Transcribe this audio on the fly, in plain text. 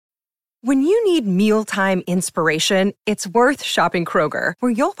When you need mealtime inspiration, it's worth shopping Kroger,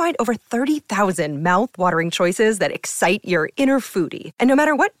 where you'll find over 30,000 mouth-watering choices that excite your inner foodie. And no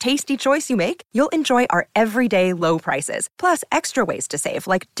matter what tasty choice you make, you'll enjoy our everyday low prices, plus extra ways to save,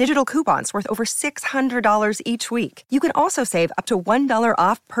 like digital coupons worth over $600 each week. You can also save up to $1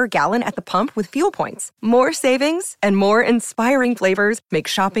 off per gallon at the pump with fuel points. More savings and more inspiring flavors make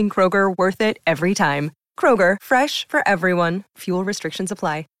shopping Kroger worth it every time. Kroger, fresh for everyone. Fuel restrictions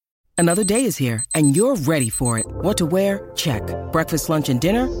apply. Another day is here, and you're ready for it. What to wear? Check. Breakfast, lunch, and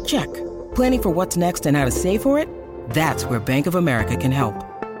dinner? Check. Planning for what's next and how to save for it? That's where Bank of America can help.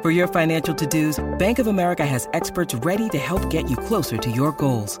 For your financial to-dos, Bank of America has experts ready to help get you closer to your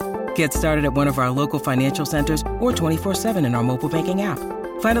goals. Get started at one of our local financial centers or 24/7 in our mobile banking app.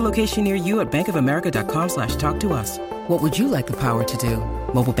 Find a location near you at bankofamerica.com/talktous. What would you like the power to do?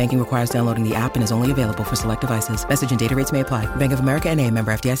 Mobile banking requires downloading the app and is only available for select devices. Message and data rates may apply. Bank of America N.A.,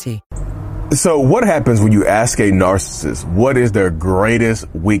 member FDIC. So what happens when you ask a narcissist what is their greatest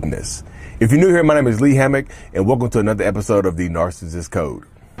weakness? If you're new here, my name is Lee Hammock, and welcome to another episode of the Narcissist Code.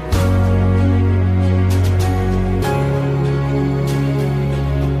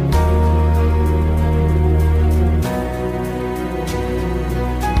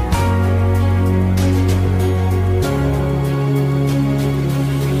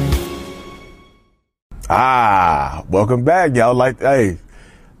 Welcome back. Did y'all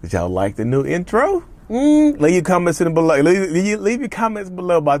like the new intro? Leave your comments below. Leave your comments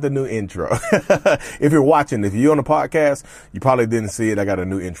below about the new intro. If you're watching, if you're on the podcast, you probably didn't see it. I got a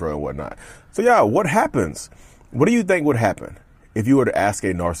new intro and whatnot. So yeah, what happens? What do you think would happen if you were to ask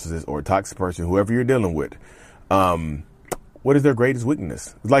a narcissist or a toxic person, whoever you're dealing with, what is their greatest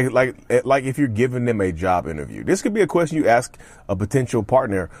weakness? Like if you're giving them a job interview, this could be a question you ask a potential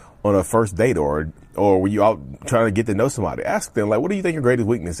partner on a first date or when you out trying to get to know somebody. Ask them, like, what do you think your greatest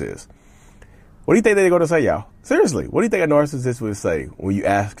weakness is? What do you think they're going to say, y'all? Seriously, what do you think a narcissist would say when you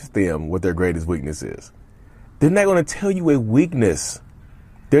ask them what their greatest weakness is? They're not going to tell you a weakness.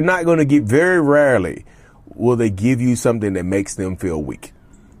 They're not going to give, very rarely will they give you something that makes them feel weak.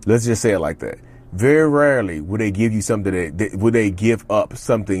 Let's just say it like that. Very rarely would they give you something would they give up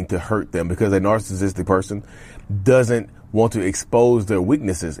something to hurt them, because a narcissistic person doesn't want to expose their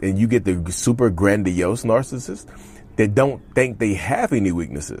weaknesses. And you get the super grandiose narcissists that don't think they have any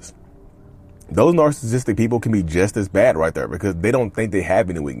weaknesses. Those narcissistic people can be just as bad right there, because they don't think they have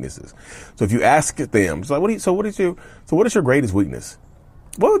any weaknesses. So if you ask them, it's like, what is your greatest weakness?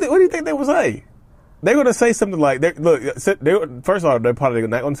 What do you think they would say? They're going to say something like, first of all, they're probably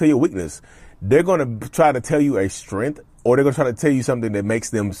not going to tell you a weakness. They're going to try to tell you a strength, or they're going to try to tell you something that makes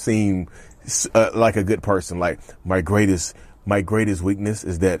them seem like a good person. Like, my greatest weakness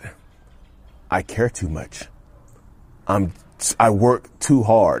is that I care too much. I work too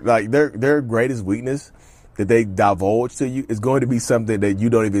hard. Like, their greatest weakness that they divulge to you is going to be something that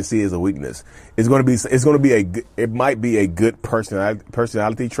you don't even see as a weakness. It might be a good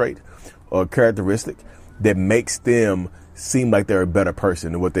personality trait or characteristic that makes them seem like they're a better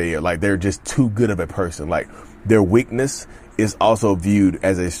person than what they are. Like, they're just too good of a person. Like, their weakness is also viewed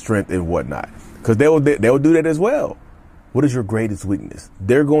as a strength and whatnot, because they'll do that as well. What is your greatest weakness?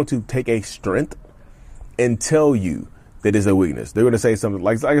 They're going to take a strength and tell you that is a weakness. They're going to say something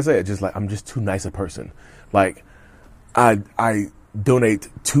like I said, just like, I'm just too nice a person. Like, I donate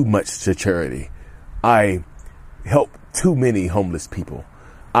too much to charity. I help too many homeless people.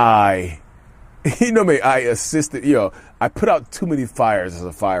 I assisted, I put out too many fires as a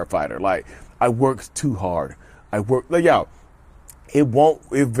firefighter. Like, I worked too hard. It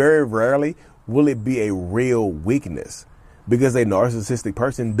very rarely will it be a real weakness, because a narcissistic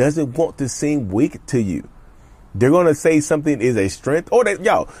person doesn't want to seem weak to you. They're going to say something is a strength, or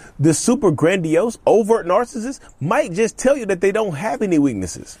the super grandiose, overt narcissist might just tell you that they don't have any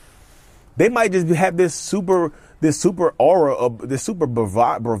weaknesses. They might just have this super aura of this super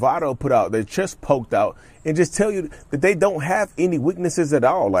bravado put out, their chest poked out, and just tell you that they don't have any weaknesses at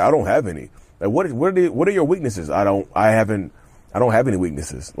all. Like, I don't have any. Like, what are your weaknesses? I don't have any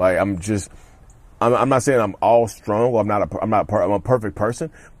weaknesses. Like, I'm not saying I'm all strong. I'm a perfect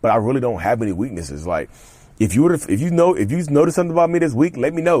person, but I really don't have any weaknesses. Like, if you notice something about me this week,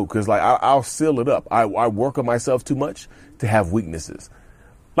 let me know, because like I'll seal it up. I work on myself too much to have weaknesses.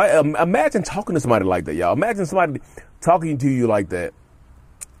 Like, imagine talking to somebody like that, y'all. Imagine somebody talking to you like that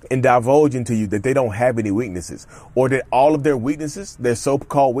and divulging to you that they don't have any weaknesses, or that all of their weaknesses, their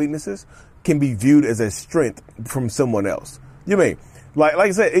so-called weaknesses, can be viewed as a strength from someone else. You mean, like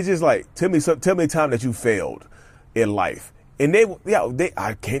I said, it's just like, tell me a time that you failed in life, And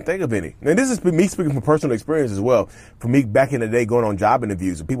I can't think of any. And this is me speaking from personal experience as well. For me, back in the day, going on job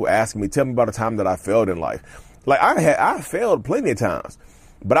interviews and people asking me, tell me about a time that I failed in life. Like I failed plenty of times,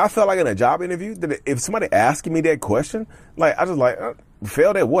 but I felt like in a job interview that if somebody asking me that question, like I just like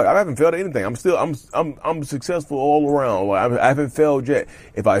failed at what? I haven't failed at anything. I'm successful all around. Like, I haven't failed yet.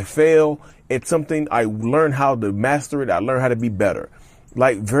 If I fail at something, I learn how to master it. I learn how to be better.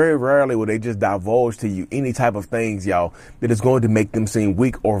 Like very rarely will they just divulge to you any type of things, y'all, that is going to make them seem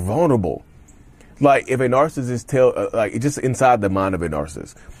weak or vulnerable. Like if a narcissist like just inside the mind of a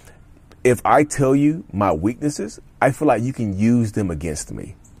narcissist, if I tell you my weaknesses, I feel like you can use them against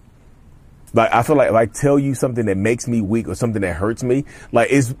me. Like I feel like if I tell you something that makes me weak or something that hurts me, like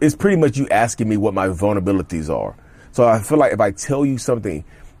it's pretty much you asking me what my vulnerabilities are. So I feel like if I tell you something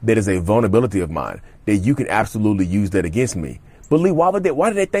that is a vulnerability of mine, that you can absolutely use that against me. But Lee, why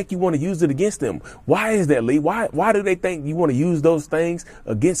do they think you want to use it against them? Why is that, Lee? Why do they think you want to use those things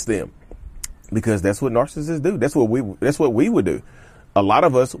against them? Because that's what narcissists do. That's what we would do. A lot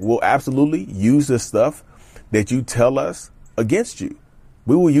of us will absolutely use the stuff that you tell us against you.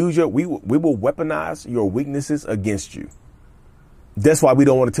 We will weaponize your weaknesses against you. That's why we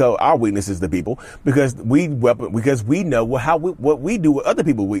don't want to tell our weaknesses to people, because we know what we do with other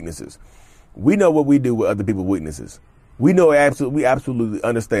people's weaknesses. We know what we do with other people's weaknesses. We absolutely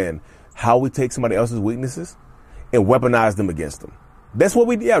understand how we take somebody else's weaknesses and weaponize them against them. That's what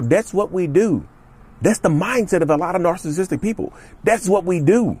we do. That's what we do. That's the mindset of a lot of narcissistic people. That's what we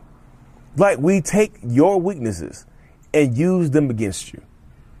do. Like we take your weaknesses and use them against you.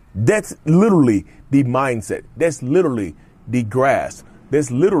 That's literally the mindset. That's literally the grasp.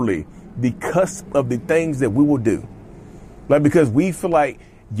 That's literally the cusp of the things that we will do. Like because we feel like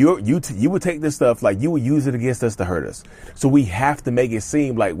you would take this stuff, like you would use it against us to hurt us. So we have to make it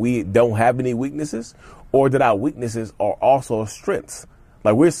seem like we don't have any weaknesses, or that our weaknesses are also strengths.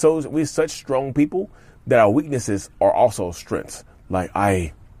 Like we're such strong people that our weaknesses are also strengths. Like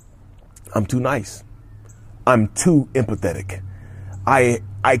I'm too nice. I'm too empathetic. I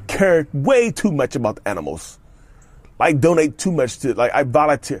care way too much about the animals. I donate too much to, like I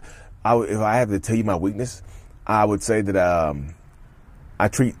volunteer. If I have to tell you my weakness, I would say that I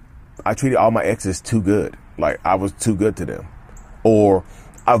treated all my exes too good. Like I was too good to them, or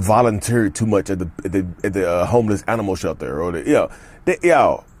I volunteered too much at the homeless animal shelter, or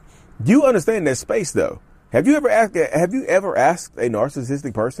you understand that space though. Have you ever asked a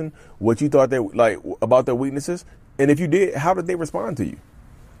narcissistic person what you thought they like about their weaknesses? And if you did, how did they respond to you?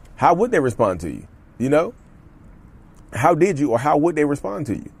 How would they respond to you? You know, how did you, or how would they respond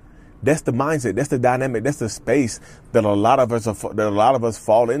to you? That's the mindset. That's the dynamic. That's the space that a lot of us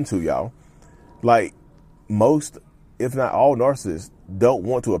fall into, y'all. Like most, if not all narcissists don't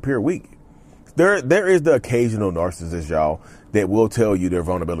want to appear weak. There is the occasional narcissist, y'all, that will tell you their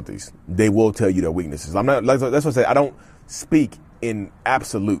vulnerabilities. They will tell you their weaknesses. That's what I say. I don't speak in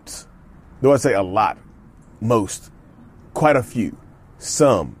absolutes. Though I say a lot, most, quite a few,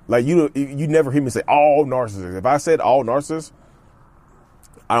 some. Like you never hear me say all narcissists. If I said all narcissists,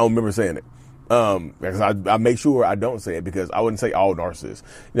 I don't remember saying it. Because I make sure I don't say it, because I wouldn't say all narcissists.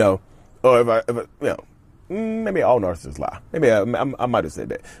 You know, or if I maybe all narcissists lie. Maybe I might have said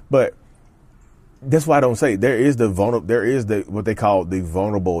that, but that's why I don't say it. There is what they call the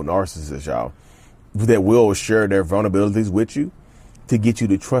vulnerable narcissist, y'all, that will share their vulnerabilities with you to get you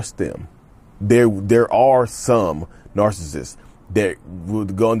to trust them. There are some narcissists that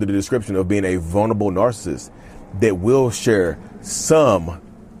would go under the description of being a vulnerable narcissist that will share some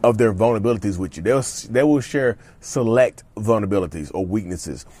of their vulnerabilities with you. They will share select vulnerabilities or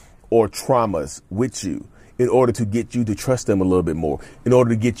weaknesses or traumas with you in order to get you to trust them a little bit more, in order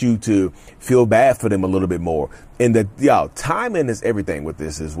to get you to feel bad for them a little bit more. And timing is everything with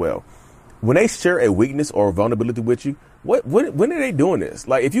this as well. When they share a weakness or a vulnerability with you, when are they doing this?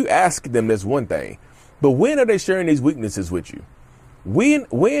 Like if you ask them, that's one thing, but when are they sharing these weaknesses with you? When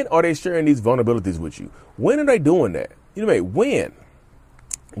are they sharing these vulnerabilities with you? When are they doing that? You know what I mean?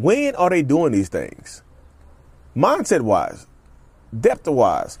 When are they doing these things? Mindset wise, depth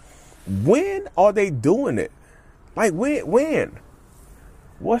wise, when are they doing it? Like when?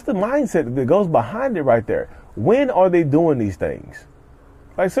 What's the mindset that goes behind it right there? When are they doing these things?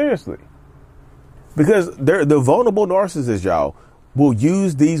 Like seriously. Because the vulnerable narcissists, y'all, will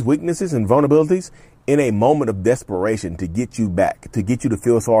use these weaknesses and vulnerabilities in a moment of desperation to get you back, to get you to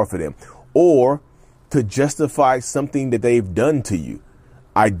feel sorry for them, or to justify something that they've done to you.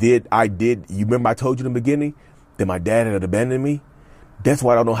 I did. You remember I told you in the beginning that my dad had abandoned me? That's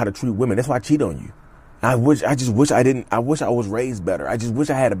why I don't know how to treat women. That's why I cheat on you. I wish I was raised better. I just wish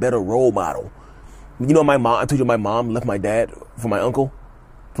I had a better role model. You know, I told you my mom left my dad for my uncle,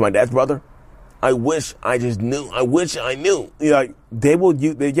 for my dad's brother. I wish I just knew. I wish I knew. You know,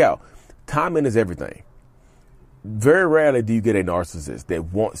 like, timing is everything. Very rarely do you get a narcissist that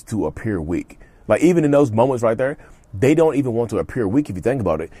wants to appear weak. Like, even in those moments right there, they don't even want to appear weak. If you think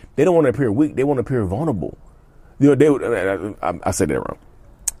about it, they don't want to appear weak. They want to appear vulnerable. You know, I said that wrong.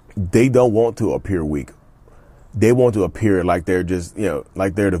 They don't want to appear weak. They want to appear like they're just, you know,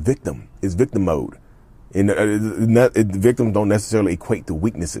 like they're the victim. It's victim mode. And victims don't necessarily equate to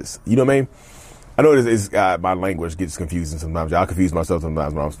weaknesses. You know what I mean? I know my language gets confusing sometimes. I confuse myself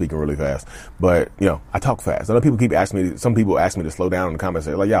sometimes when I'm speaking really fast. But, you know, I talk fast. I know some people ask me to slow down in the comments.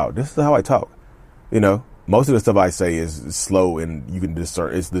 Say, like, yo, this is how I talk. You know, most of the stuff I say is slow and you can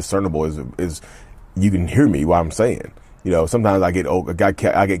discern. It's discernible. Is you can hear me while I'm saying. You know, sometimes I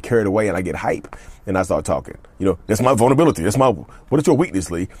get carried away and I get hype and I start talking. You know, that's my vulnerability. What is your weakness,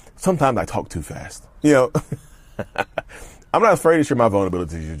 Lee? Sometimes I talk too fast. You know, I'm not afraid to share my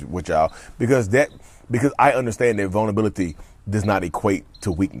vulnerabilities with y'all because I understand that vulnerability does not equate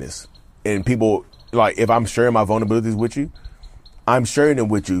to weakness. And people, like, if I'm sharing my vulnerabilities with you, I'm sharing them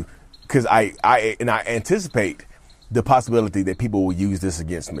with you because I anticipate the possibility that people will use this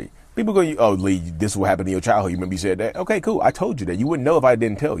against me. People go, oh, Lee, this will happen in your childhood. You remember you said that? Okay, cool. I told you that. You wouldn't know if I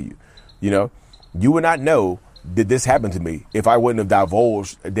didn't tell you. You know, you would not know that this happened to me if I wouldn't have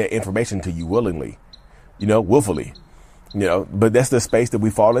divulged that information to you willingly, you know, willfully, you know. But that's the space that we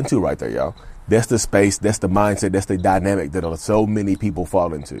fall into right there, y'all. That's the space. That's the mindset. That's the dynamic that so many people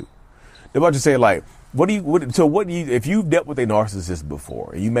fall into. They're about to say, like, if you've dealt with a narcissist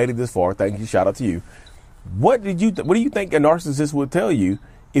before and you made it this far, thank you. Shout out to you. What do you think a narcissist would tell you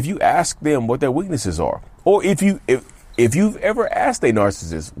if you ask them what their weaknesses are? Or if you've ever asked a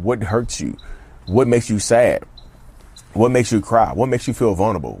narcissist what hurts you, what makes you sad, what makes you cry, what makes you feel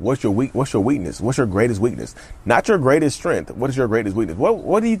vulnerable, what's your weakness, what's your greatest weakness, not your greatest strength, what is your greatest weakness?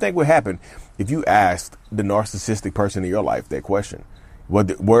 What do you think would happen if you asked the narcissistic person in your life that question?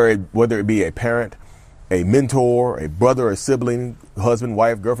 Whether it be a parent, a mentor, a brother, a sibling, husband,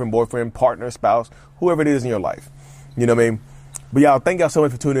 wife, girlfriend, boyfriend, partner, spouse, whoever it is in your life. You know what I mean? But y'all, thank y'all so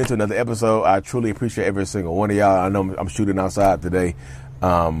much for tuning in to another episode. I truly appreciate every single one of y'all. I know I'm shooting outside today.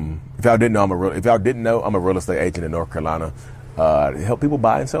 If y'all didn't know, I'm a real estate agent in North Carolina. To help people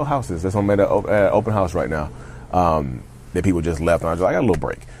buy and sell houses. That's why I'm at an open house right now. That people just left, and I was like, I got a little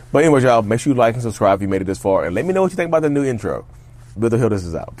break. But anyways, y'all, make sure you like and subscribe if you made it this far, and let me know what you think about the new intro. Brother Hill, this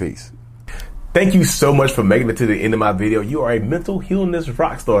is out. Peace. Thank you so much for making it to the end of my video. You are a mental healness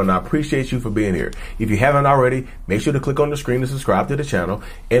rock star, and I appreciate you for being here. If you haven't already, make sure to click on the screen to subscribe to the channel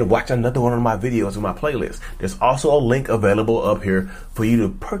and watch another one of my videos in my playlist. There's also a link available up here for you to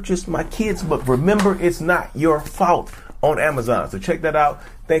purchase my kids' book, Remember It's Not Your Fault, on Amazon. So check that out.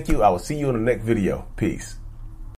 Thank you. I will see you in the next video. Peace.